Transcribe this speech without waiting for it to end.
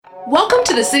Welcome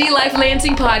to the City Life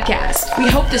Lansing podcast. We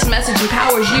hope this message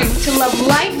empowers you to love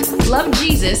life, love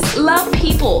Jesus, love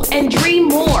people, and dream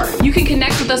more. You can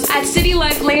connect with us at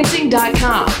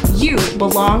citylifelansing.com. You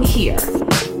belong here.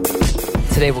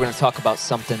 Today we're going to talk about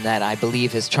something that I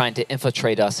believe is trying to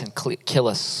infiltrate us and kill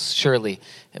us surely,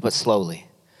 but slowly.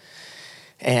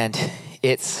 And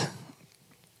it's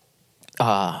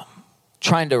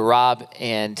trying to rob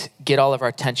and get all of our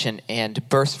attention and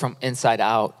burst from inside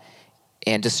out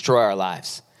and destroy our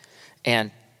lives. And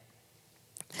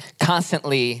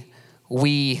constantly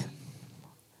we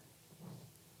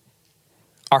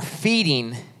are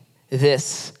feeding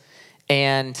this,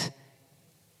 and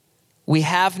we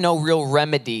have no real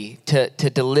remedy to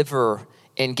deliver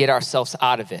and get ourselves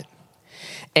out of it.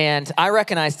 And I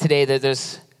recognize today that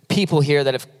there's people here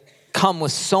that have come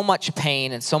with so much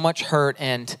pain and so much hurt,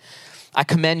 and I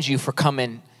commend you for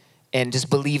coming and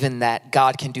just believing that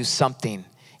God can do something.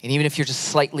 And even if you're just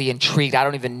slightly intrigued, I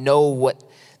don't even know what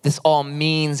this all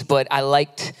means, but I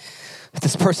liked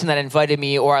this person that invited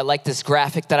me, or I liked this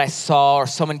graphic that I saw, or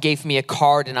someone gave me a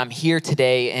card, and I'm here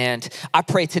today. And I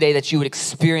pray today that you would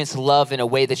experience love in a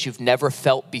way that you've never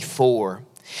felt before.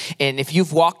 And if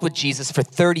you've walked with Jesus for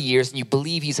 30 years and you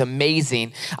believe he's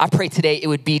amazing, I pray today it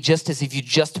would be just as if you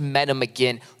just met him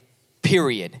again,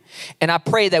 period. And I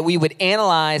pray that we would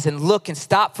analyze and look and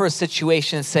stop for a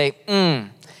situation and say,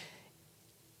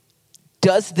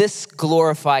 does this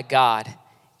glorify God,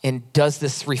 and does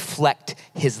this reflect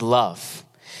his love?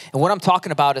 And what I'm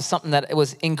talking about is something that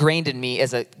was ingrained in me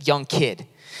as a young kid.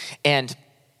 And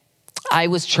I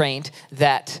was trained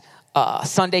that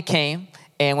Sunday came,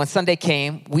 and when Sunday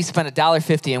came, we spent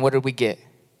 $1.50, and what did we get?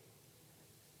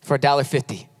 For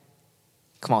 $1.50.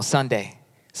 Come on, Sunday.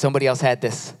 Somebody else had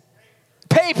this.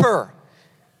 Paper,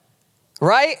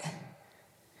 right?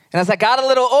 And as I got a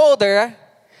little older,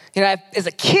 as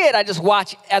a kid,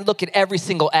 I'd look at every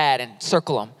single ad and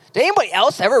circle them. Did anybody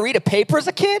else ever read a paper as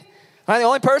a kid? Am I the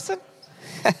only person?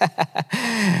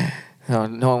 No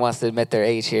one wants to admit their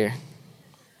age here.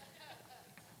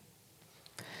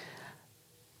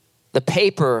 The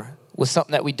paper was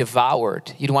something that we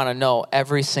devoured. You'd want to know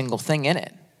every single thing in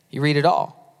it. You read it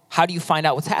all. How do you find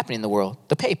out what's happening in the world?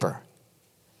 The paper.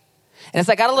 And as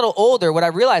I got a little older, what I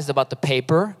realized about the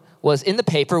paper was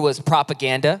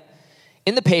propaganda.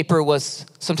 In the paper was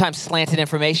sometimes slanted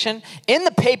information. In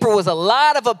the paper was a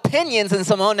lot of opinions and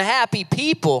some unhappy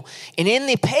people. And in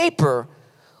the paper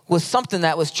was something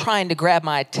that was trying to grab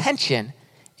my attention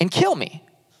and kill me.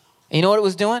 And you know what it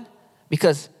was doing?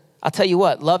 Because I'll tell you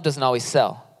what, love doesn't always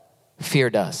sell.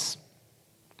 Fear does.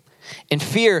 And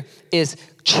fear is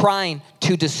trying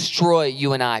to destroy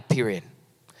you and I, period.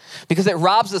 Because it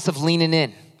robs us of leaning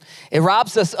in. It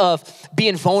robs us of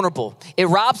being vulnerable. It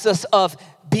robs us of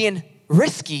being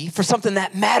risky for something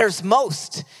that matters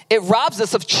most. It robs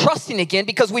us of trusting again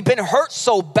because we've been hurt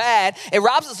so bad. It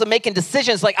robs us of making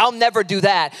decisions like, I'll never do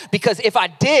that, because if I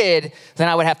did, then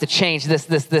I would have to change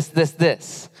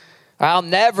this. I'll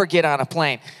never get on a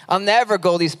plane. I'll never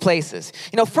go these places.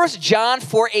 1 John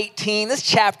 4:18, this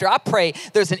chapter, I pray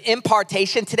there's an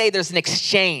impartation today. There's an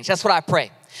exchange. That's what I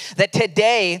pray. That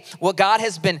today, what God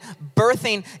has been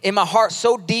birthing in my heart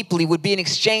so deeply would be an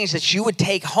exchange that you would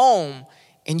take home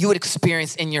and you would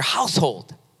experience in your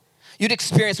household. You'd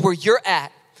experience where you're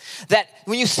at. That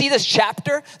when you see this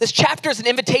chapter is an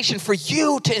invitation for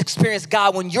you to experience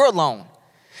God when you're alone.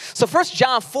 So 1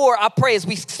 John 4, I pray as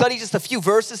we study just a few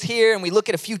verses here and we look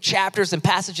at a few chapters and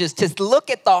passages to look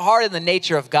at the heart and the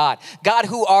nature of God. God,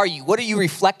 who are you? What do you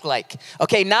reflect like?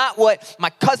 Okay, not what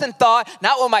my cousin thought,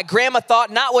 not what my grandma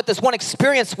thought, not what this one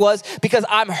experience was, because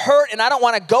I'm hurt and I don't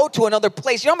want to go to another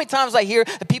place. You know how many times I hear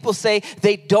people say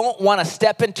they don't want to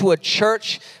step into a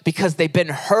church because they've been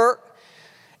hurt?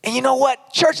 And you know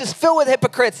what? Church is filled with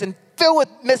hypocrites and filled with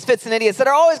misfits and idiots that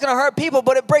are always going to hurt people,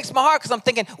 but it breaks my heart because I'm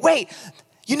thinking, wait,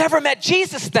 you never met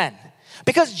Jesus then,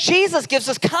 because Jesus gives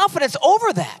us confidence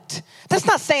over that. That's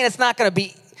not saying it's not going to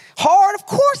be hard. Of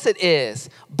course it is,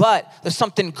 but there's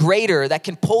something greater that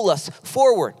can pull us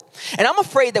forward. And I'm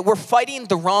afraid that we're fighting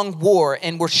the wrong war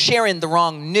and we're sharing the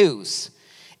wrong news.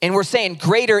 And we're saying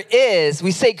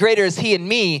we say greater is he and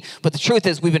me, but the truth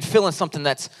is we've been feeling something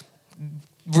that's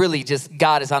really just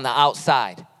God is on the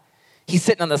outside. He's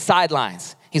sitting on the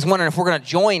sidelines. He's wondering if we're going to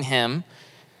join him.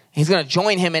 He's going to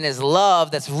join him in his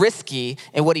love that's risky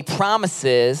and what he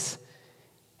promises.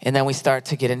 And then we start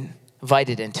to get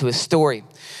invited into his story.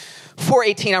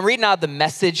 4:18, I'm reading out the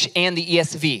Message and the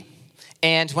ESV.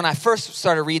 And when I first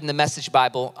started reading the Message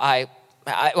Bible, when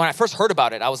I first heard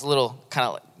about it, I was a little kind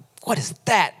of like, what is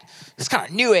that? It's kind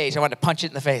of new age. I wanted to punch it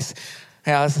in the face.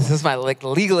 Yeah, this is my like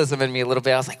legalism in me a little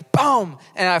bit. I was like, boom.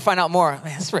 And I find out more.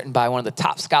 Man, it's written by one of the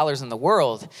top scholars in the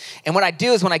world. And what I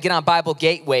do is when I get on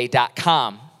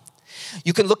BibleGateway.com,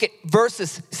 you can look at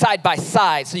verses side by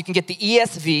side. So you can get the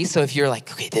ESV. So if you're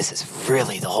like, okay, this is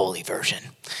really the holy version.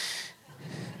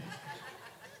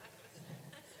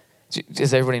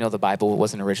 Does everybody know the Bible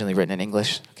wasn't originally written in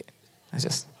English? Okay, that's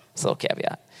just a little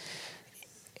caveat.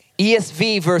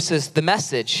 ESV versus the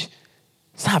Message.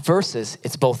 It's not verses,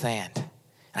 it's both and.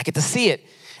 I get to see it.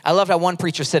 I loved how one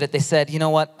preacher said it. They said, you know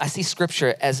what? I see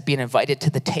scripture as being invited to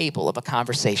the table of a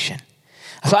conversation.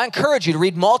 So I encourage you to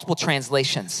read multiple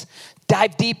translations.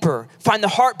 Dive deeper. Find the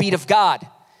heartbeat of God.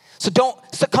 So don't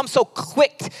come so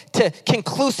quick to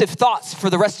conclusive thoughts for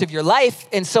the rest of your life.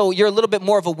 And so you're a little bit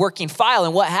more of a working file.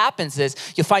 And what happens is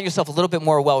you'll find yourself a little bit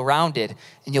more well-rounded.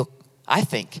 And you'll, I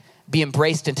think, be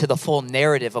embraced into the full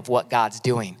narrative of what God's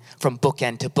doing from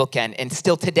bookend to bookend and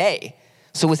still today.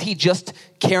 So was he just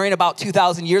caring about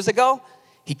 2,000 years ago?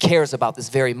 He cares about this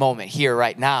very moment here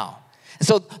right now. And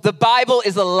so the Bible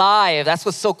is alive. That's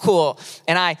what's so cool.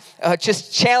 And I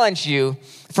just challenge you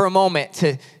for a moment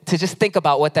to just think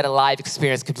about what that alive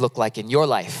experience could look like in your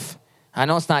life. I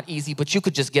know it's not easy, but you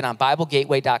could just get on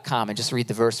BibleGateway.com and just read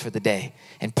the verse for the day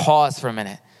and pause for a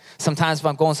minute. Sometimes if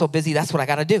I'm going so busy, that's what I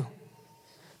got to do.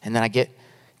 And then I get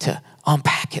to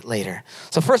unpack it later.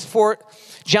 So first,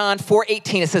 John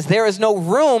 4:18, it says, there is no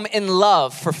room in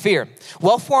love for fear.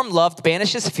 Well-formed love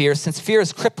banishes fear, since fear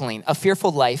is crippling. A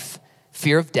fearful life,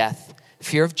 fear of death,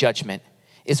 fear of judgment,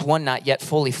 is one not yet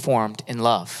fully formed in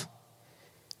love.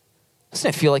 Doesn't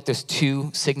it feel like there's two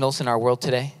signals in our world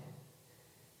today?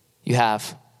 You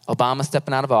have Obama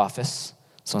stepping out of office.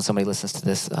 So when somebody listens to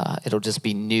this, it'll just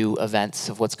be new events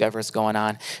of whatever's going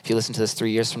on. If you listen to this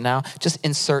 3 years from now, just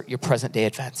insert your present day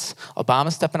events.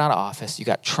 Obama stepping out of office. You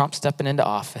got Trump stepping into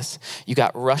office. You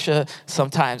got Russia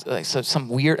sometimes, like some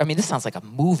weird, I mean, this sounds like a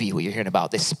movie what you're hearing about.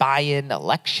 They spy in,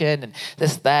 election, and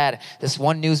this, that. This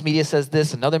one news media says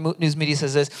this, another news media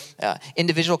says this.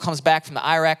 Individual comes back from the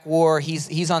Iraq war.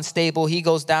 He's unstable. He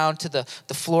goes down to the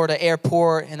Florida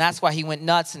airport, and that's why he went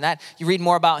nuts. And that you read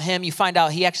more about him, you find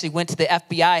out he actually went to the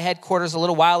FBI headquarters a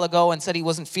little while ago and said he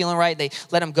wasn't feeling right. They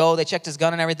let him go. They checked his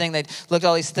gun and everything. They looked at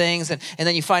all these things. And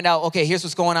then you find out, okay, here's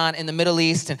what's going on in the Middle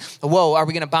East. And whoa, are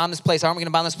we going to bomb this place? Aren't we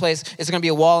going to bomb this place? Is there going to be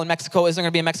a wall in Mexico? Is there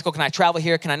going to be in Mexico? Can I travel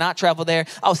here? Can I not travel there?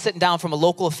 I was sitting down from a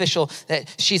local official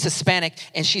that she's Hispanic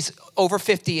and she's over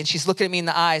 50 and she's looking at me in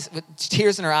the eyes with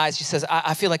tears in her eyes. She says,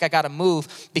 I feel like I got to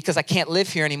move because I can't live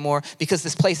here anymore because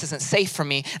this place isn't safe for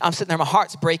me. I'm sitting there, my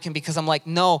heart's breaking because I'm like,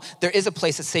 no, there is a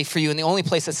place that's safe for you. And the only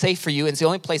place that's safe for you is the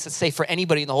only place that's safe for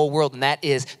anybody in the whole world. And that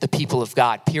is the people of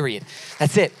God, period.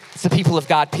 That's it. It's the people of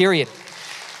God, period.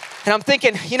 And I'm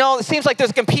thinking, it seems like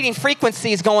there's competing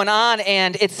frequencies going on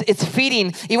and it's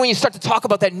feeding, even when you start to talk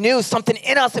about that news, something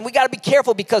in us, and we got to be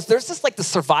careful because there's just like the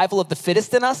survival of the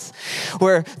fittest in us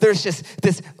where there's just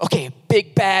this, okay,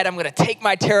 big bad, I'm going to take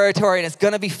my territory and it's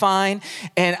going to be fine.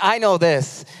 And I know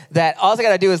this, that all I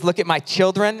got to do is look at my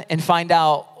children and find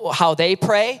out how they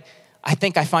pray. I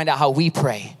think I find out how we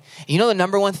pray. You know the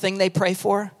number one thing they pray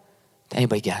for?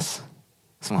 Anybody guess?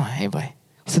 Come on, anybody.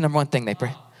 What's the number one thing they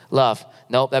pray? Love.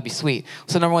 Nope, that'd be sweet.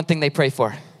 What's the number one thing they pray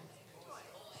for?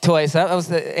 Toys. That was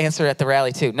the answer at the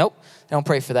rally too. Nope, they don't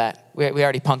pray for that. We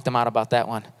already punked them out about that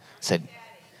one. Said,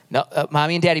 no,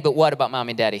 mommy and daddy, but what about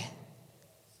mommy and daddy?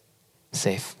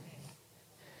 Safe.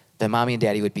 Then mommy and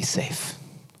daddy would be safe.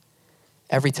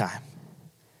 Every time.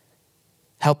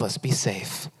 Help us be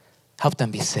safe. Help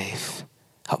them be safe.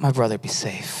 Help my brother be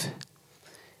safe.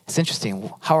 It's interesting.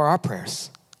 How are our prayers?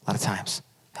 A lot of times.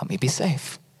 Help me be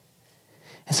safe.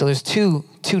 And so there's two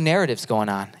narratives going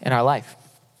on in our life.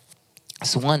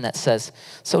 It's one that says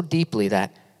so deeply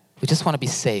that we just want to be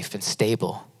safe and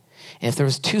stable. And if there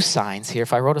was two signs here,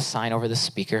 if I wrote a sign over the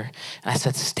speaker and I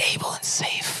said stable and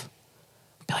safe,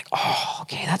 I'd be like, oh,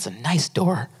 okay, that's a nice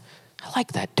door. I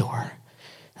like that door.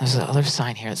 There's another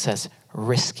sign here that says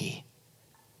risky,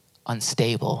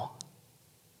 unstable,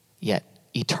 yet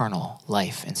eternal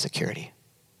life and security.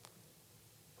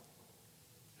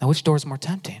 Now, which door is more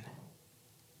tempting?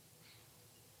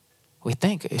 We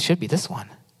think it should be this one.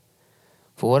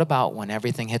 But what about when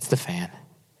everything hits the fan?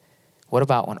 What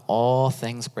about when all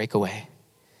things break away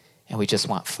and we just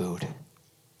want food?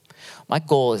 My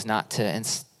goal is not to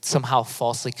somehow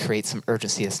falsely create some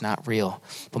urgency that's not real.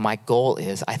 But my goal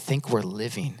is I think we're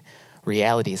living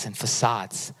realities and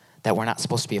facades that we're not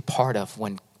supposed to be a part of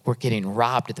when we're getting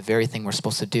robbed of the very thing we're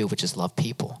supposed to do, which is love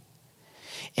people.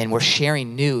 and we're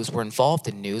sharing news, we're involved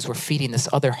in news, we're feeding this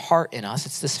other heart in us.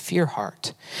 It's this fear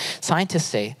heart. Scientists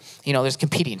say, there's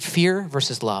competing fear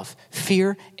versus love,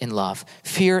 fear and love,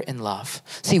 fear and love.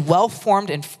 See, well-formed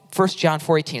in 1 John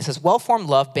 4:18, it says, well-formed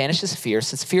love banishes fear,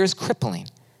 since fear is crippling,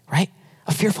 right?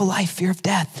 A fearful life, fear of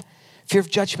death, fear of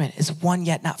judgment is one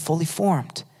yet not fully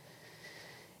formed.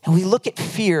 And we look at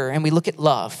fear and we look at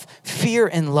love, fear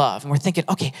and love, and we're thinking,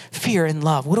 okay, fear and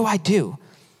love, what do I do?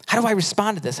 How do I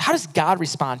respond to this? How does God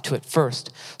respond to it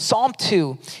first? Psalm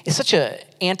 2 is such an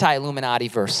anti-Illuminati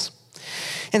verse.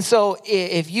 And so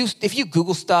if you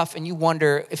Google stuff and you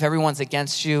wonder if everyone's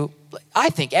against you, I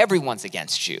think everyone's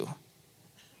against you.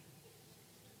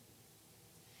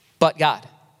 But God.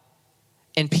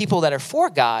 And people that are for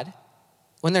God,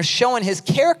 when they're showing his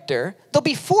character, they'll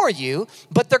be for you,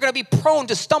 but they're going to be prone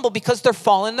to stumble because they're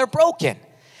fallen, they're broken.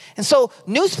 And so,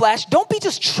 newsflash, don't be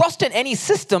just trusting any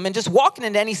system and just walking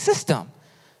into any system.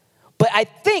 But I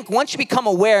think once you become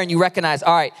aware and you recognize,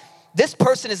 all right, this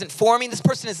person isn't for me, this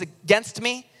person is against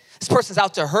me, this person's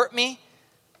out to hurt me,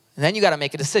 and then you got to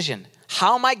make a decision.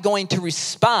 How am I going to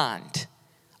respond?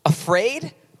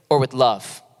 Afraid or with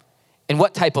love? And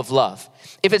what type of love?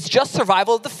 If it's just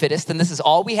survival of the fittest, and this is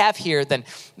all we have here, then,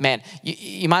 man,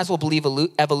 you might as well believe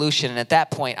evolution. And at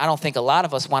that point, I don't think a lot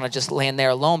of us want to just land there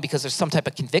alone because there's some type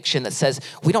of conviction that says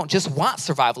we don't just want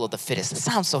survival of the fittest. It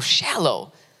sounds so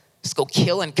shallow. Just go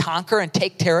kill and conquer and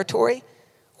take territory.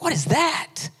 What is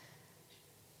that?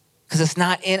 Because it's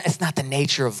not the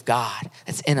nature of God.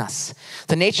 It's in us.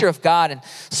 The nature of God in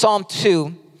Psalm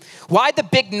 2. Why the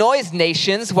big noise,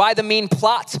 nations? Why the mean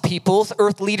plots, peoples?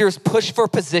 Earth leaders push for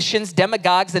positions.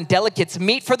 Demagogues and delegates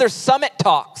meet for their summit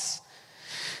talks.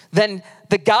 Then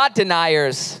the God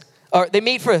deniers, or they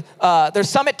meet for their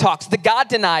summit talks. The God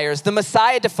deniers, the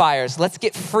Messiah defiers. Let's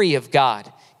get free of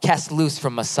God. Cast loose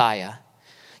from Messiah.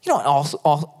 You know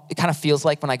what it kind of feels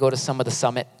like when I go to some of the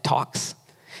summit talks?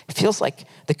 It feels like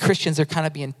the Christians are kind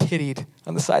of being pitied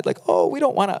on the side, like, oh, we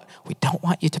don't want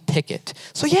you to pick it.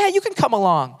 So yeah, you can come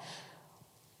along.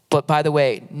 But by the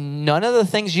way, none of the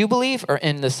things you believe are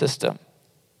in the system.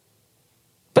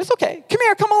 But it's okay. Come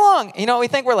here, come along. We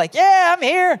think we're like, yeah, I'm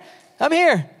here, I'm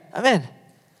in.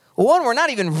 Well, one, we're not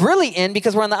even really in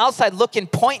because we're on the outside looking,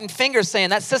 pointing fingers saying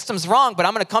that system's wrong, but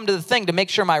I'm going to come to the thing to make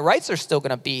sure my rights are still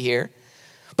going to be here.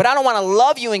 But I don't want to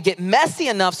love you and get messy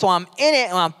enough so I'm in it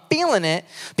and I'm feeling it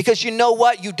because you know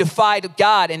what? You defied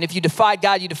God. And if you defied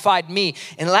God, you defied me.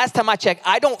 And the last time I checked,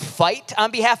 I don't fight on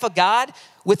behalf of God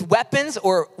with weapons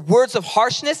or words of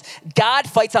harshness. God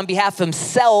fights on behalf of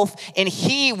himself and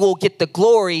he will get the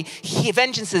glory.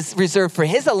 Vengeance is reserved for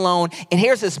his alone. And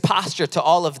here's his posture to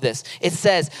all of this. It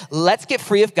says, let's get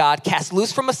free of God, cast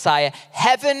loose from Messiah.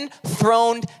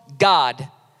 Heaven-throned God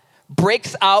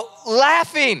breaks out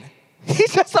laughing.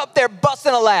 He's just up there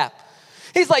busting a laugh.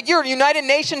 He's like, you're United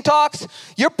Nations talks,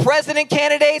 you're president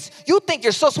candidates, you think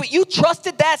you're so sweet. You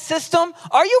trusted that system?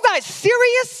 Are you guys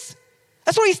serious?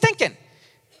 That's what he's thinking.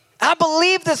 I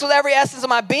believe this with every essence of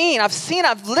my being.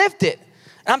 I've lived it.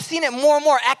 And I'm seeing it more and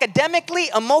more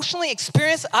academically, emotionally,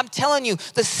 experienced. I'm telling you,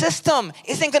 the system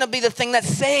isn't going to be the thing that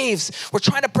saves. We're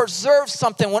trying to preserve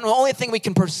something when the only thing we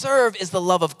can preserve is the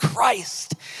love of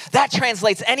Christ. That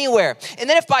translates anywhere. And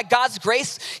then if by God's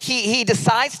grace, he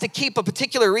decides to keep a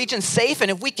particular region safe, and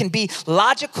if we can be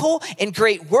logical and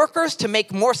great workers to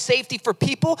make more safety for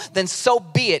people, then so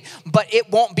be it. But it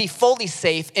won't be fully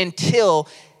safe until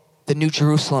the New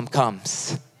Jerusalem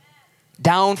comes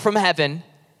down from heaven.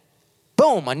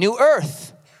 Boom, a new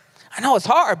earth. I know it's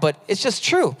hard, but it's just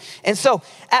true. And so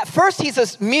at first he's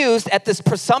amused at this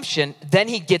presumption. Then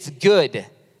he gets good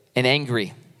and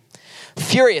angry.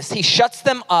 Furious, he shuts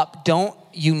them up. Don't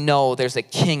you know there's a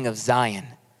king of Zion?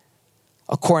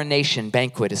 A coronation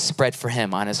banquet is spread for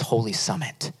him on his holy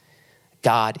summit.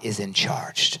 God is in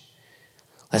charge.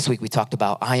 Last week we talked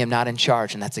about I am not in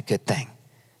charge, and that's a good thing.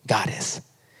 God is.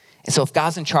 And so if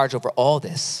God's in charge over all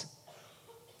this,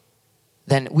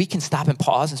 then we can stop and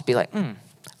pause and be like, all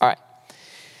right,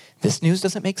 this news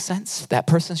doesn't make sense. That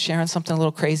person's sharing something a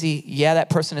little crazy. Yeah, that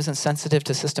person isn't sensitive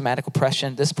to systematic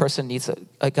oppression. This person needs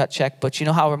a gut check. But you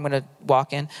know how I'm going to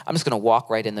walk in? I'm just going to walk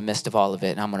right in the midst of all of it,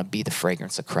 and I'm going to be the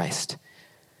fragrance of Christ.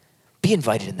 Be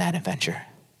invited in that adventure.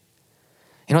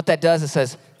 You know what that does? It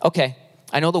says, okay,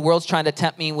 I know the world's trying to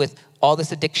tempt me with all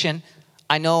this addiction.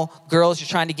 I know girls, you're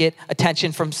trying to get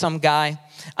attention from some guy.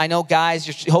 I know guys,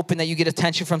 you're hoping that you get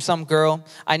attention from some girl.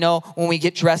 I know when we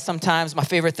get dressed sometimes, my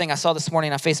favorite thing I saw this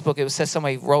morning on Facebook, it said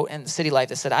somebody wrote in City Life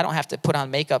that said, I don't have to put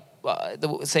on makeup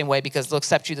the same way because they'll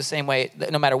accept you the same way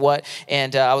no matter what.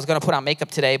 And I was going to put on makeup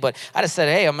today, but I just said,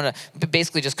 hey, I'm going to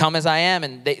basically just come as I am.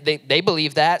 And they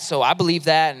believe that, so I believe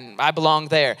that, and I belong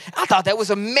there. I thought that was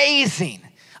amazing.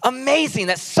 Amazing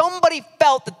that somebody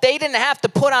felt that they didn't have to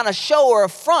put on a show or a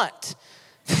front.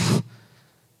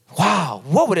 Wow,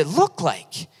 what would it look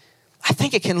like? I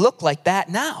think it can look like that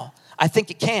now. I think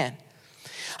it can.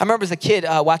 I remember as a kid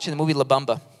watching the movie La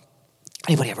Bamba.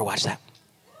 Anybody ever watch that?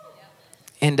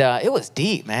 And it was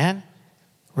deep, man.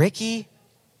 Ricky,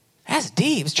 that's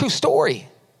deep. It's a true story.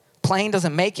 Plane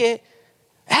doesn't make it.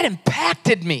 That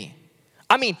impacted me.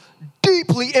 I mean,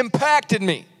 deeply impacted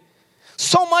me.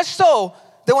 So much so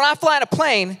that when I fly in a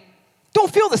plane,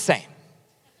 don't feel the same.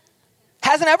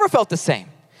 Hasn't ever felt the same.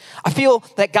 I feel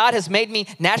that God has made me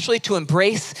naturally to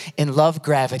embrace and love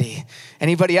gravity.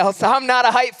 Anybody else? I'm not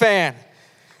a height fan.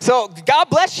 So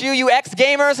God bless you, you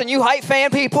ex-gamers and you height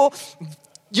fan people.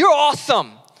 You're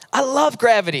awesome. I love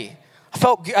gravity.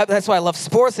 That's why I love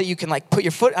sports, that you can like put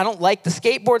your foot. I don't like the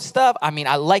skateboard stuff. I mean,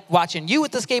 I like watching you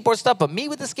with the skateboard stuff, but me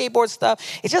with the skateboard stuff,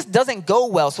 it just doesn't go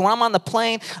well. So when I'm on the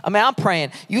plane, I mean, I'm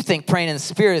praying. You think praying in the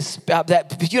spirit is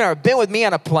that you've never been with me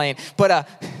on a plane, but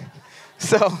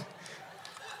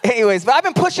anyways, but I've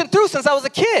been pushing through since I was a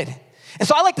kid. And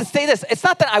so I like to say this. It's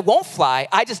not that I won't fly.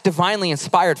 I just divinely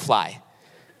inspired fly.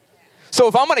 So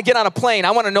if I'm going to get on a plane,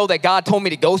 I want to know that God told me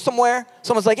to go somewhere.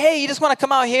 Someone's like, hey, you just want to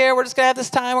come out here? We're just going to have this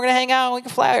time. We're going to hang out. We can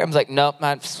fly. I'm like, nope,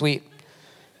 not sweet.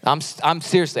 I'm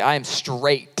seriously, I am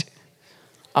straight.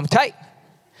 I'm tight.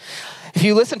 If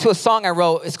you listen to a song I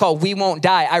wrote, it's called We Won't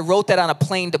Die. I wrote that on a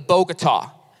plane to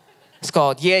Bogota. It's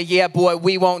called, yeah, boy,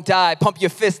 we won't die. Pump your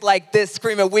fist like this,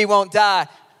 screaming, we won't die.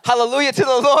 Hallelujah to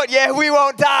the Lord. Yeah, we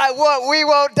won't die. What? We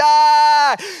won't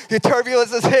die. The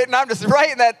turbulence is hitting. I'm just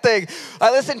writing that thing.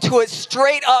 I listened to it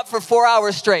straight up for 4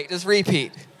 hours straight. Just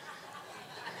repeat.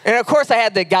 And of course, I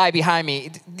had the guy behind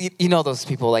me. You know those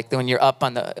people, like when you're up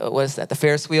on the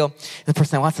Ferris wheel, the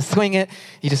person that wants to swing it,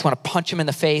 you just want to punch him in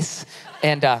the face.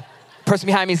 And person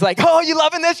behind me is like, oh, you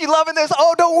loving this? You loving this?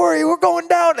 Oh, don't worry, we're going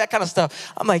down. That kind of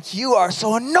stuff. I'm like, you are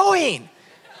so annoying.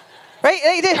 Right?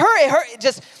 It hurt.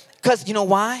 Just because, you know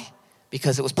why?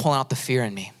 Because it was pulling out the fear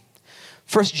in me.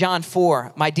 1 John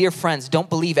 4, my dear friends, don't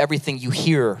believe everything you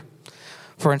hear.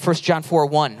 For in 1 John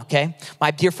 4:1, okay?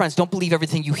 My dear friends, don't believe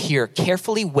everything you hear.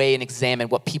 Carefully weigh and examine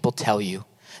what people tell you.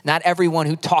 Not everyone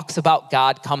who talks about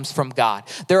God comes from God.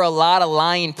 There are a lot of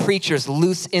lying preachers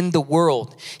loose in the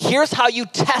world. Here's how you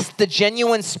test the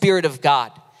genuine spirit of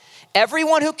God.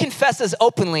 Everyone who confesses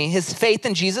openly his faith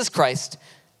in Jesus Christ,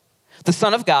 the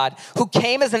Son of God, who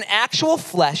came as an actual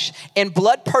flesh and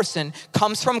blood person,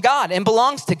 comes from God and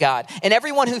belongs to God. And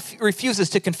everyone who refuses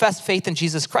to confess faith in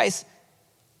Jesus Christ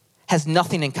has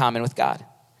nothing in common with God.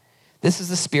 This is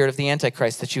the spirit of the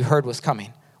Antichrist that you heard was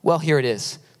coming. Well, here it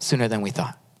is, sooner than we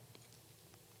thought.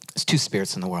 There's two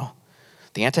spirits in the world.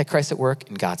 The Antichrist at work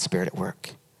and God's spirit at work.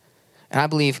 And I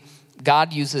believe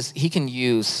God he can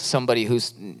use somebody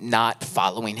who's not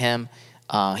following him.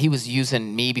 He was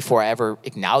using me before I ever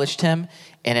acknowledged him.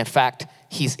 And in fact,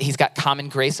 he's got common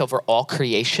grace over all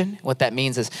creation. What that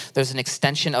means is there's an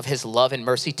extension of his love and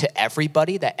mercy to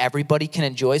everybody, that everybody can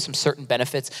enjoy some certain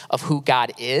benefits of who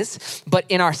God is. But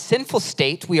in our sinful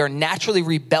state, we are naturally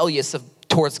rebellious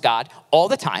towards God all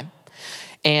the time.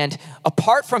 And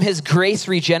apart from his grace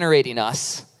regenerating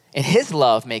us and his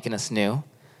love making us new,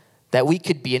 that we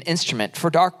could be an instrument for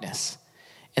darkness.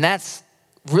 And that's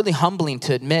really humbling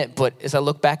to admit, but as I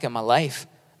look back at my life,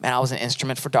 man, I was an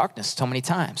instrument for darkness so many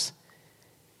times.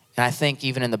 And I think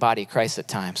even in the body of Christ at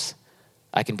times,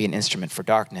 I can be an instrument for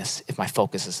darkness if my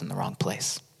focus is in the wrong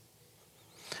place.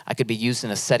 I could be used in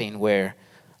a setting where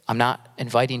I'm not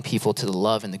inviting people to the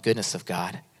love and the goodness of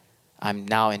God. I'm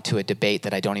now into a debate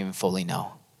that I don't even fully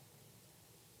know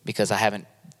because I haven't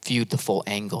viewed the full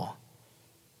angle.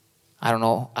 I don't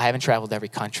know. I haven't traveled every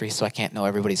country, so I can't know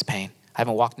everybody's pain. I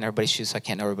haven't walked in everybody's shoes, so I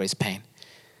can't know everybody's pain.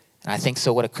 And I think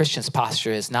so what a Christian's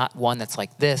posture is not one that's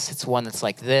like this. It's one that's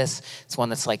like this. It's one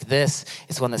that's like this.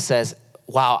 It's one that says,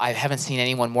 wow, I haven't seen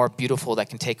anyone more beautiful that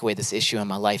can take away this issue in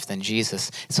my life than Jesus.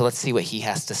 So let's see what he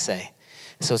has to say.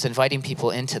 So it's inviting people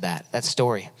into that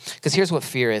story. Because here's what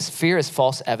fear is. Fear is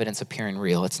false evidence appearing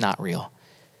real. It's not real.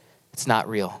 It's not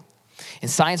real.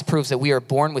 And science proves that we are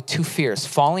born with two fears,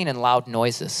 falling and loud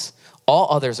noises.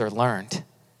 All others are learned.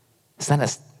 Isn't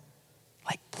that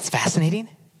it's fascinating?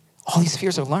 All these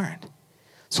fears are learned.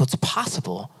 So it's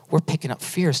possible we're picking up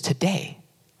fears today.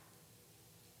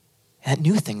 and that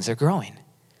new things are growing.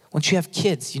 Once you have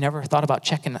kids, you never thought about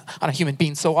checking on a human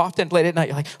being so often late at night.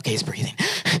 You're like, okay, he's breathing.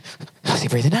 Is he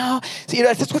breathing now? See,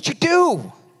 that's what you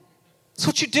do. That's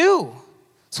what you do.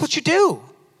 That's what you do.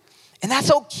 And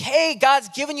that's okay. God's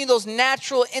given you those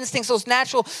natural instincts, those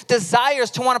natural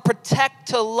desires to want to protect,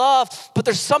 to love. But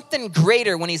there's something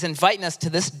greater when he's inviting us to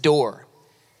this door.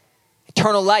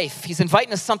 Eternal life. He's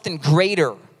inviting us something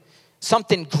greater.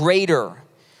 Something greater.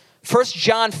 1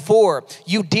 John 4,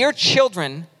 you dear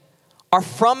children are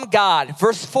from God,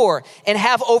 verse 4, and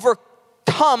have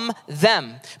overcome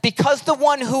them, because the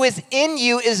one who is in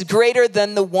you is greater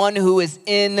than the one who is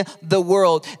in the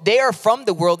world. They are from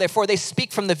the world, therefore they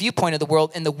speak from the viewpoint of the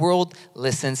world, and the world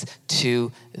listens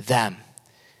to them.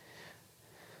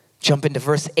 Jump into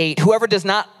verse 8. Whoever does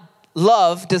not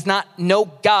love does not know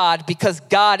God, because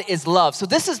God is love. So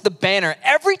this is the banner.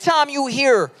 Every time you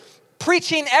hear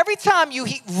preaching, every time you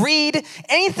read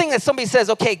anything that somebody says,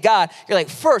 okay, God, you're like,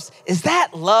 first, is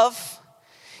that love?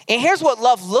 And here's what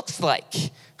love looks like.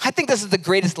 I think this is the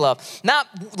greatest love. Not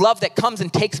love that comes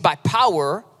and takes by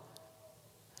power.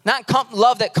 Not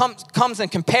love that comes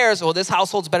and compares, oh, this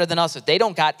household's better than us. If they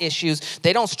don't got issues,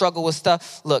 they don't struggle with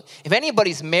stuff. Look, if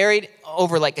anybody's married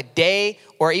over like a day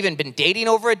or even been dating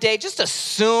over a day, just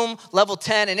assume level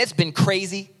 10 and it's been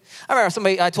crazy. I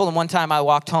remember I told him one time I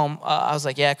walked home, I was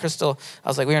like, yeah, Crystal, I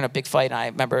was like, we were in a big fight, and I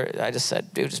remember I just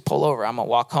said, dude, just pull over, I'm gonna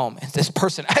walk home. And this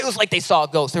person, it was like they saw a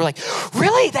ghost. They were like,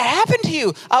 really, that happened to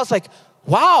you? I was like,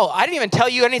 wow, I didn't even tell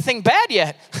you anything bad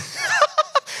yet.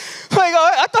 Like,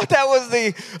 I thought that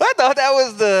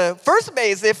was the first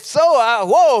base. If so,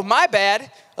 whoa, my bad. I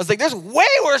was like, there's way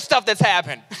worse stuff that's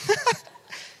happened.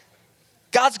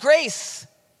 God's grace.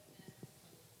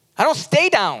 I don't stay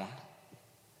down.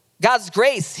 God's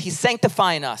grace, he's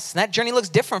sanctifying us. And that journey looks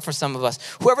different for some of us.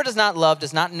 Whoever does not love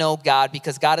does not know God,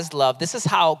 because God is love. This is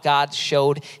how God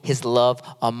showed his love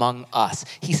among us.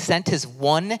 He sent his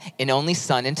one and only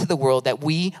Son into the world that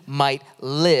we might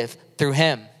live through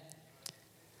him.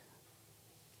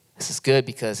 This is good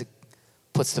because it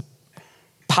puts the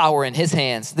power in his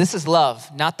hands. This is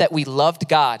love, not that we loved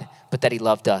God, but that he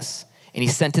loved us. And he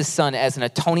sent his Son as an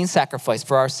atoning sacrifice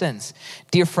for our sins.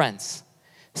 Dear friends,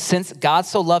 since God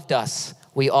so loved us,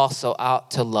 we also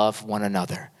ought to love one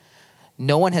another.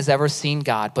 No one has ever seen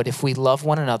God, but if we love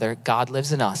one another, God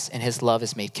lives in us, and his love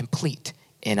is made complete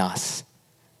in us.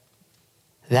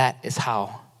 That is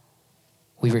how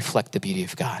we reflect the beauty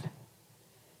of God.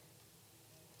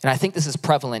 And I think this is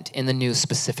prevalent in the news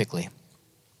specifically,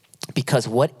 because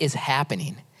what is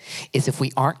happening is, if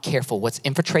we aren't careful, what's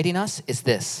infiltrating us is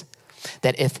this,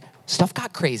 that if stuff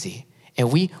got crazy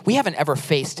and we haven't ever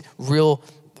faced real,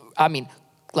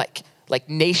 like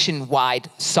nationwide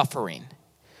suffering.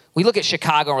 We look at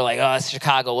Chicago and we're like, oh, it's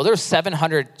Chicago. Well, there were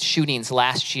 700 shootings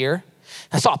last year.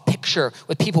 I saw a picture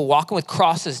with people walking with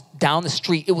crosses down the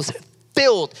street. It was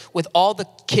filled with all the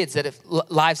kids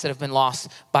lives that have been lost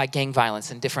by gang violence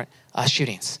and different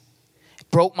shootings. It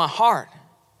broke my heart.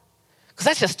 Because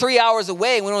that's just 3 hours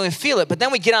away and we don't even feel it. But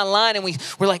then we get online and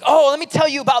we're like, oh, let me tell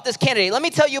you about this candidate. Let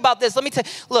me tell you about this.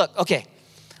 Look, okay.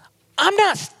 I'm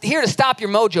not here to stop your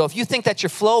mojo if you think that's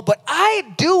your flow, but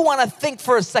I do want to think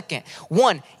for a second.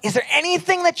 One, is there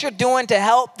anything that you're doing to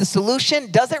help the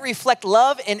solution? Does it reflect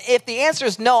love? And if the answer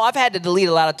is no, I've had to delete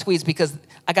a lot of tweets because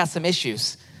I got some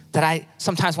issues that I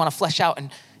sometimes want to flesh out, and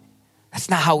that's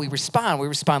not how we respond. We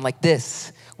respond like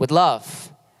this, with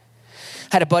love.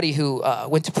 I had a buddy who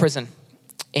went to prison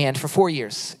and for 4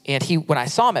 years, and when I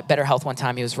saw him at Better Health one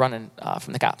time, he was running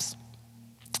from the cops.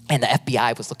 And the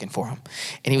FBI was looking for him.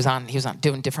 And he was on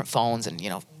doing different phones and,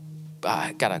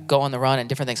 got to go on the run and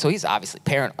different things. So he's obviously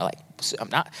paranoid,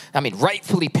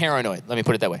 rightfully paranoid. Let me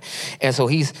put it that way. And so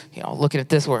he's, looking at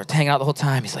this, we're hanging out the whole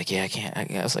time. He's like, yeah, I can't.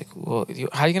 I was like, well,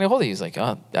 how are you going to get a hold of you? He's like,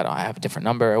 oh, I have a different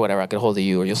number or whatever. I'll get a hold of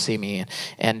you or you'll see me.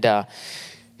 And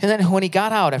then when he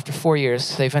got out after 4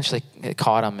 years, they eventually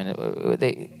caught him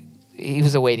and he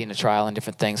was awaiting a trial and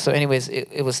different things. So anyways,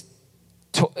 it was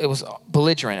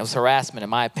belligerent. It was harassment, in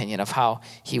my opinion, of how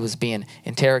he was being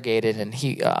interrogated. And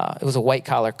it was a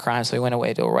white-collar crime, so he went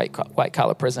away to a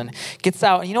white-collar prison. Gets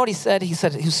out, and you know what he said? He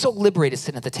said he was so liberated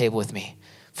sitting at the table with me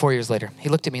 4 years later. He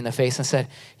looked at me in the face and said,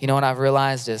 you know what I've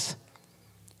realized is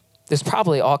there's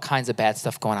probably all kinds of bad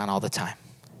stuff going on all the time.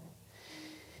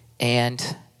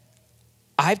 And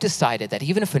I've decided that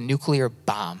even if a nuclear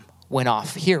bomb went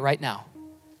off here right now,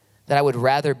 that I would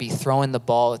rather be throwing the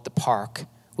ball at the park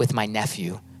with my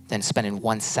nephew than spending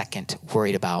 1 second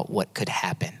worried about what could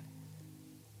happen.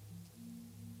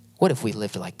 What if we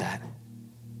lived like that?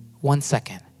 1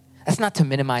 second. That's not to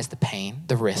minimize the pain,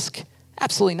 the risk.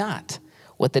 Absolutely not.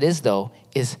 What that is, though,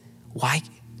 is why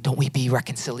Don't we be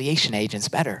reconciliation agents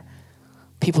better?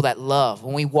 People that love.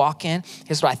 When we walk in,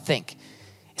 here's what I think.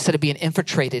 Instead of being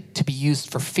infiltrated to be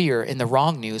used for fear in the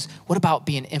wrong news, what about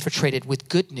being infiltrated with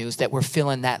good news that we're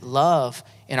feeling that love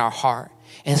in our heart?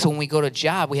 And so when we go to a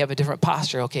job, we have a different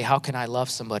posture. Okay, how can I love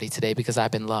somebody today because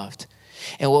I've been loved?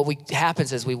 And what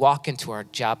happens is we walk into our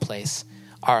job place,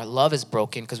 our love is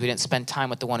broken because we didn't spend time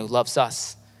with the one who loves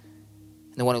us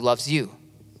and the one who loves you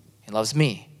and loves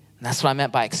me. And that's what I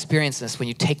meant by experiencing this when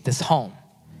you take this home,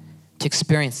 to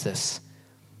experience this.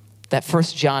 That 1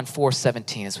 John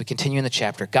 4:17, as we continue in the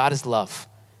chapter, God is love.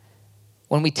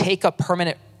 When we take up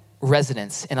permanent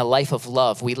residence in a life of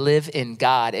love, we live in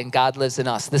God and God lives in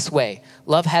us. This way,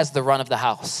 love has the run of the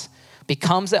house,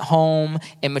 becomes at home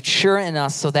and mature in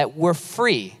us so that we're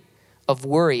free of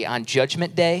worry on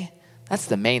judgment day. That's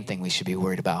the main thing we should be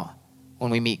worried about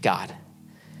when we meet God.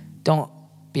 Don't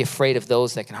be afraid of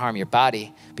those that can harm your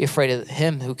body. Be afraid of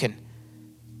him who can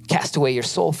cast away your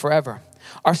soul forever.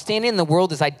 Our standing in the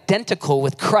world is identical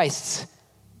with Christ's.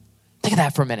 Think of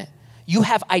that for a minute. You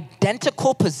have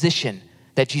identical position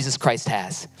that Jesus Christ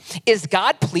has. Is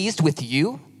God pleased with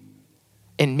you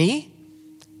and me?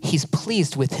 He's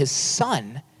pleased with his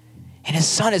son. And his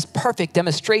son is perfect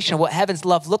demonstration of what heaven's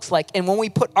love looks like. And when we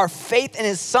put our faith in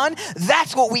his son,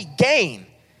 that's what we gain.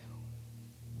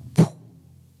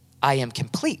 I am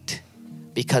complete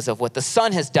because of what the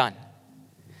son has done.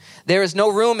 There is no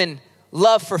room in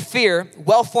love for fear.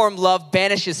 Well-formed love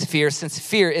banishes fear, since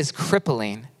fear is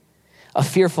crippling. A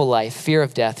fearful life, fear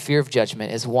of death, fear of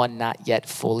judgment is one not yet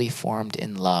fully formed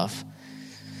in love.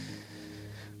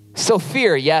 So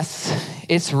fear, yes,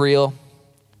 it's real.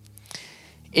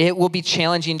 It will be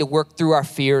challenging to work through our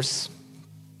fears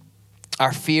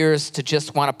to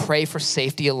just want to pray for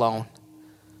safety alone.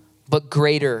 But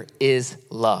greater is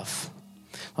love.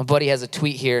 My buddy has a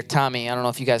tweet here, Tommy. I don't know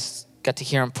if you guys got to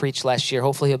hear him preach last year.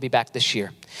 Hopefully he'll be back this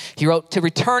year. He wrote, to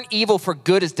return evil for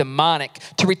good is demonic.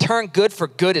 To return good for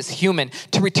good is human.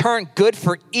 To return good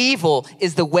for evil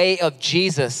is the way of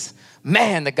Jesus.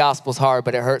 Man, the gospel's hard,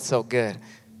 but it hurts so good.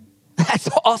 That's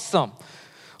awesome.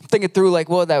 I'm thinking through like,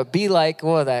 what that would be like.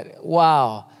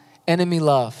 Wow. Enemy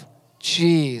love.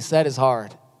 Jeez, that is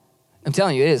hard. I'm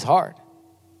telling you, it is hard.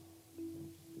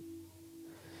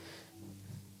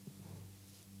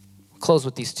 Close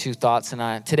with these two thoughts,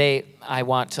 and today I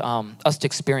want us to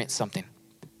experience something,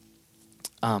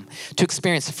 to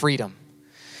experience freedom.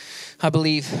 I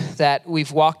believe that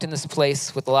we've walked in this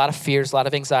place with a lot of fears, a lot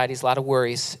of anxieties, a lot of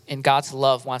worries, and God's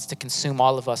love wants to consume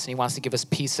all of us, and he wants to give us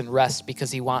peace and rest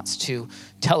because he wants to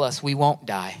tell us we won't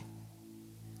die.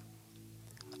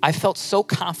 I felt so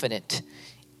confident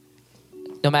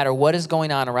no matter what is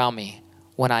going on around me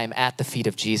when I am at the feet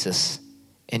of Jesus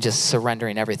and just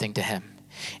surrendering everything to him.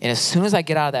 And as soon as I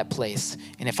get out of that place,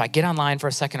 and if I get online for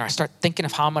a second or I start thinking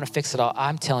of how I'm going to fix it all,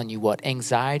 I'm telling you what,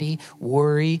 anxiety,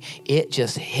 worry, it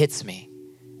just hits me. I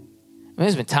mean,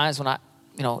 there's been times when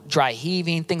dry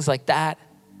heaving, things like that.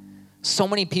 So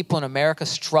many people in America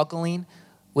struggling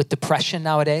with depression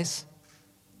nowadays.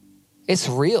 It's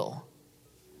real.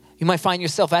 You might find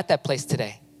yourself at that place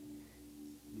today.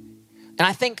 And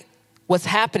I think what's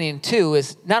happening too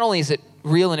is not only is it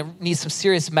real and it needs some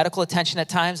serious medical attention at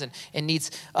times and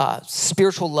needs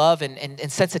spiritual love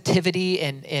and sensitivity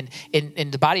and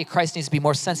the body of Christ needs to be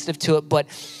more sensitive to it. But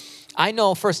I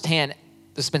know firsthand,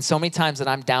 there's been so many times that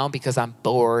I'm down because I'm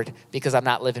bored, because I'm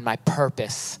not living my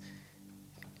purpose.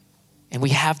 And we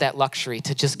have that luxury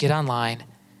to just get online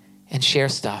and share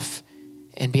stuff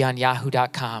and be on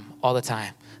yahoo.com all the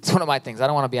time. It's one of my things. I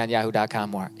don't want to be on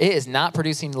yahoo.com more. It is not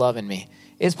producing love in me.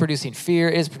 It's producing fear.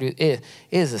 It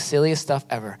is the silliest stuff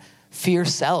ever. Fear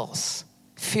sells.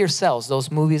 Fear sells.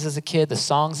 Those movies as a kid, the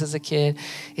songs as a kid,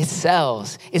 it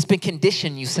sells. It's been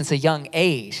conditioned you since a young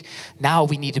age. Now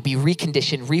we need to be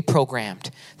reconditioned,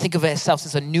 reprogrammed. Think of ourselves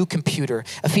as a new computer.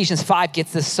 Ephesians 5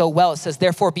 gets this so well. It says,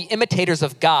 therefore be imitators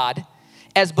of God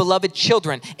as beloved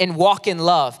children and walk in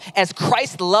love, as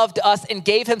Christ loved us and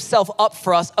gave himself up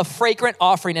for us, a fragrant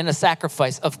offering and a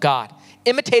sacrifice of God.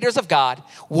 Imitators of God,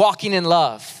 walking in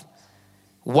love.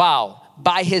 Wow,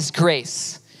 by his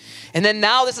grace. And then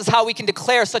now this is how we can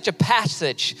declare such a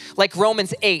passage like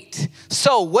Romans 8.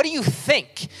 So what do you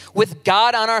think? With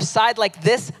God on our side like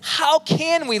this, how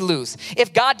can we lose?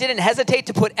 If God didn't hesitate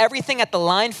to put everything at the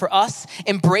line for us,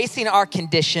 embracing our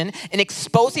condition and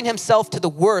exposing himself to the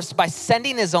worst by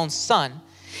sending his own son,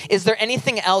 is there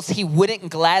anything else he wouldn't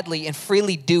gladly and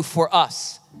freely do for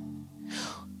us?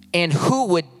 And who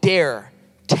would dare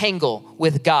tangle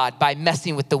with God by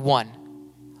messing with the one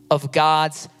of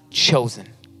God's chosen?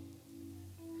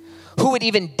 Who would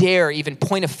even dare even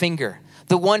point a finger?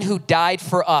 the one who died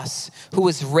for us, who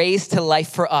was raised to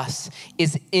life for us,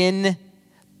 is in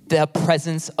the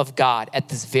presence of God at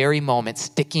this very moment,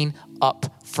 sticking up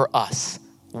for us.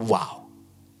 Wow.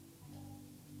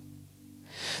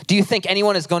 Do you think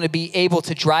anyone is going to be able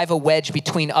to drive a wedge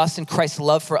between us and Christ's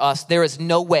love for us? There is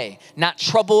no way. Not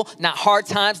trouble, not hard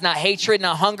times, not hatred,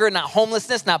 not hunger, not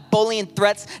homelessness, not bullying,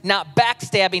 threats, not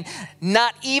backstabbing,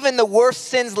 not even the worst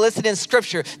sins listed in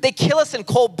Scripture. They kill us in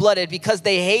cold-blooded because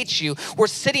they hate you. We're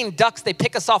sitting ducks. They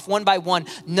pick us off one by one.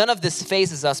 None of this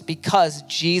phases us because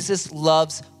Jesus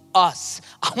loves us.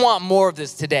 I want more of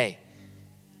this today.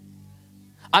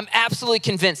 I'm absolutely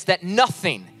convinced that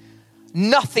nothing,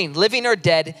 living or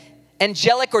dead,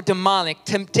 angelic or demonic,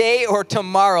 today or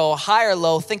tomorrow, high or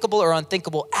low, thinkable or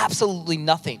unthinkable, absolutely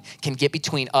nothing can get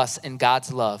between us and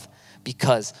God's love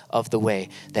because of the way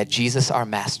that Jesus, our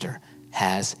master,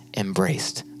 has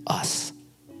embraced us.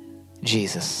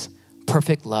 Jesus,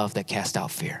 perfect love that casts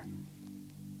out fear.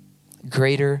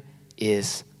 Greater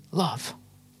is love.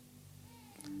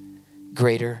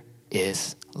 Greater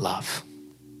is love.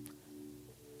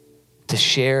 To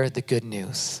share the good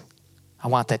news. I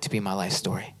want that to be my life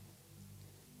story.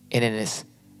 And it is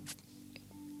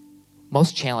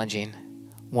most challenging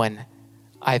when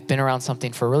I've been around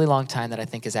something for a really long time that I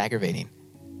think is aggravating,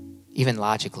 even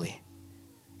logically.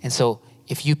 And so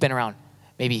if you've been around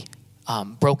maybe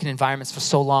broken environments for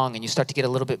so long and you start to get a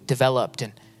little bit developed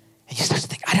and you start to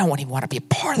think, I don't even want to be a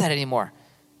part of that anymore.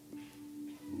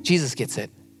 Jesus gets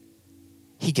it.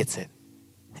 He gets it.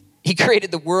 He created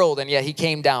the world and yet he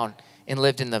came down and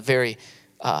lived in the very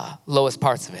lowest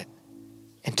parts of it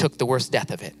and took the worst death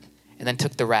of it and then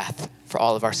took the wrath for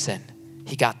all of our sin.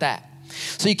 He got that.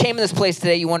 So you came in this place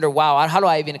today, you wonder, wow, how do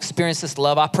I even experience this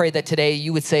love? I pray that today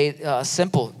you would say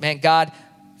simple, man, God,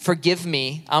 forgive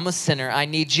me. I'm a sinner. I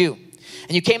need you.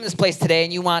 And you came in this place today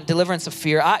and you want deliverance of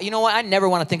fear. You know what? I never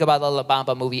want to think about the La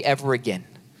Bamba movie ever again.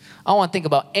 I don't want to think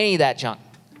about any of that junk.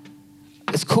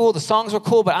 It's cool. The songs were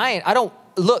cool, but I don't,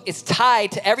 look, it's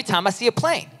tied to every time I see a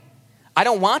plane. I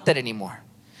don't want that anymore.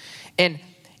 And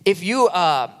if you, what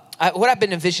I've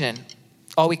been envisioning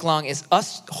all week long is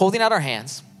us holding out our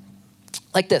hands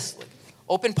like this,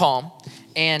 open palm,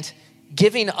 and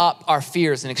giving up our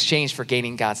fears in exchange for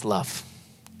gaining God's love.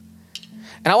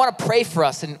 And I want to pray for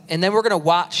us, and then we're going to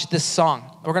watch this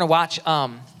song. We're going to watch,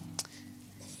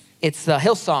 it's the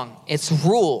Hillsong. It's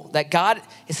Rule, that God,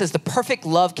 it says the perfect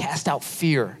love cast out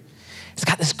fear. It's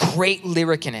got this great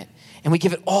lyric in it. And we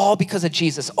give it all because of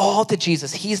Jesus, all to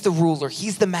Jesus. He's the ruler.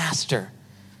 He's the master.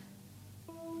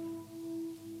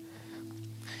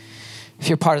 If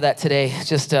you're part of that today,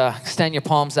 just extend your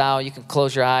palms out. You can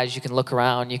close your eyes. You can look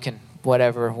around. You can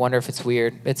whatever, wonder if it's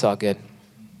weird. It's all good.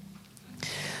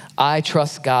 I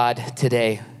trust God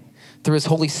today through his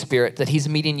Holy Spirit that he's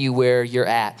meeting you where you're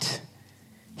at.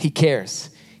 He cares.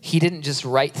 He didn't just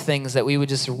write things that we would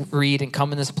just read and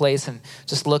come in this place and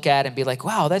just look at and be like,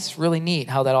 wow, that's really neat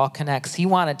how that all connects. He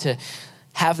wanted to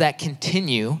have that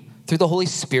continue through the Holy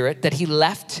Spirit, that he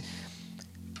left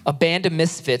a band of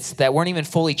misfits that weren't even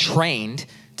fully trained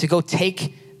to go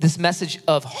take this message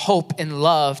of hope and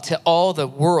love to all the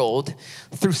world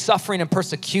through suffering and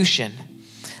persecution,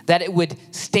 that it would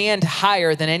stand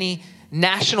higher than any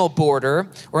national border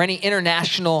or any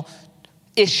international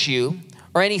issue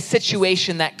or any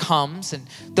situation that comes, and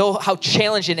though how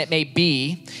challenging it may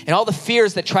be, and all the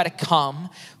fears that try to come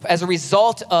as a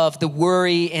result of the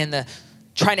worry and the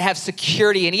trying to have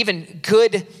security and even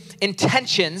good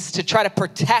intentions to try to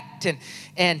protect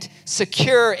and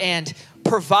secure and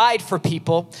provide for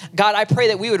people. God, I pray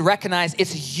that we would recognize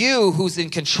it's you who's in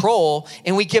control,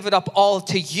 and we give it up all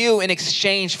to you in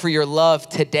exchange for your love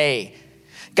today.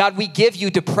 God, we give you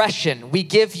depression. We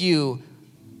give you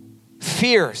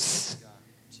fears.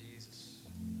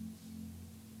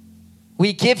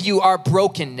 We give you our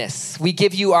brokenness. We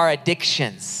give you our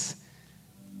addictions.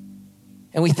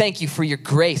 And we thank you for your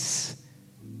grace.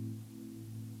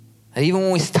 That even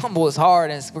when we stumble as hard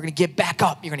as we're going to get back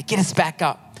up, you're going to get us back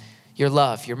up. Your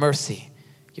love, your mercy,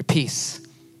 your peace.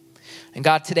 And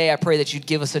God, today I pray that you'd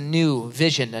give us a new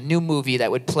vision, a new movie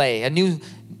that would play, a new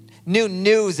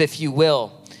news, if you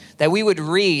will, that we would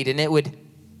read and it would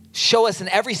show us in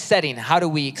every setting, how do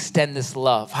we extend this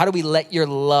love? How do we let your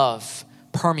love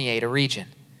permeate a region?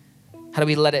 How do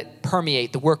we let it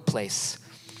permeate the workplace?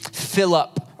 Fill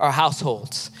up our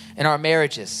households and our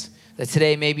marriages. That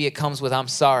today maybe it comes with, I'm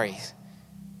sorry.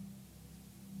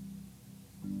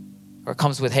 Or it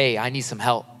comes with, hey, I need some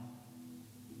help.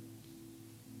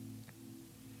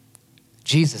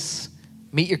 Jesus,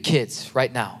 meet your kids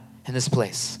right now in this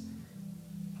place.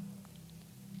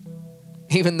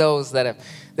 Even those that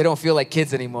they don't feel like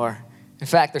kids anymore. In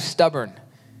fact, they're stubborn.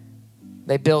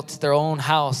 They built their own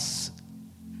house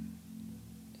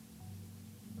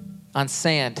on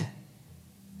sand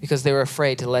because they were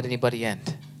afraid to let anybody in.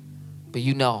 But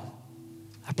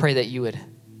I pray that you would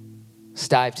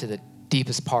dive to the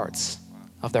deepest parts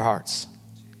of their hearts.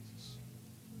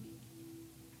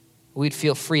 We'd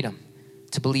feel freedom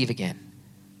to believe again,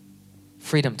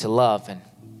 freedom to love, and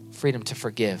freedom to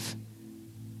forgive,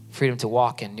 freedom to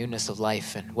walk in newness of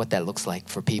life and what that looks like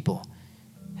for people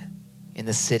in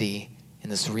the city, in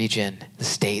this region, the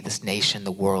state, this nation,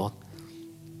 the world.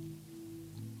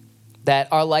 That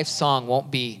our life song won't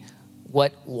be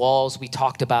what walls we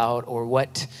talked about or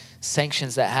what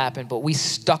sanctions that happened, but we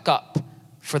stuck up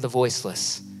for the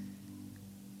voiceless.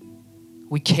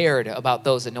 We cared about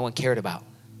those that no one cared about.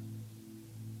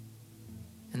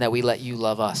 And that we let you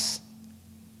love us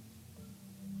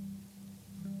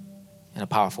in a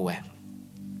powerful way.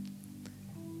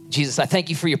 Jesus, I thank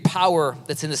you for your power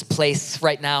that's in this place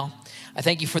right now. I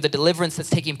thank you for the deliverance that's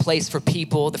taking place for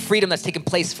people, the freedom that's taking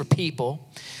place for people,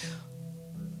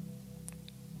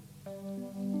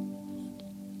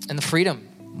 and the freedom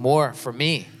more for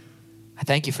me. I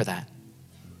thank you for that.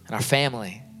 And our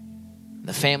family, and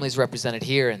the families represented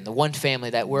here, and the one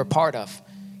family that we're a part of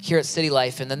here at City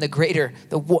Life, and then the greater,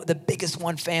 the biggest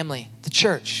one family, the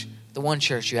church, the one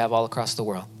church you have all across the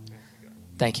world.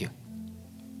 Thank you.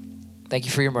 Thank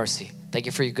you for your mercy. Thank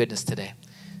you for your goodness today.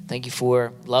 Thank you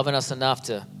for loving us enough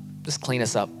to just clean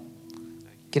us up,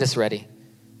 get us ready.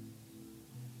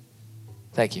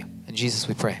 Thank you. In Jesus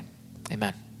we pray.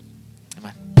 Amen.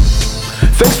 Amen.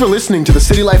 Thanks for listening to the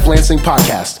City Life Lansing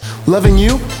podcast, loving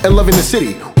you and loving the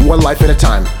city, one life at a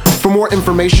time. For more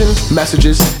information,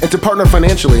 messages, and to partner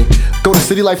financially, go to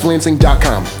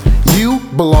citylifelansing.com. You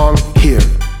belong here.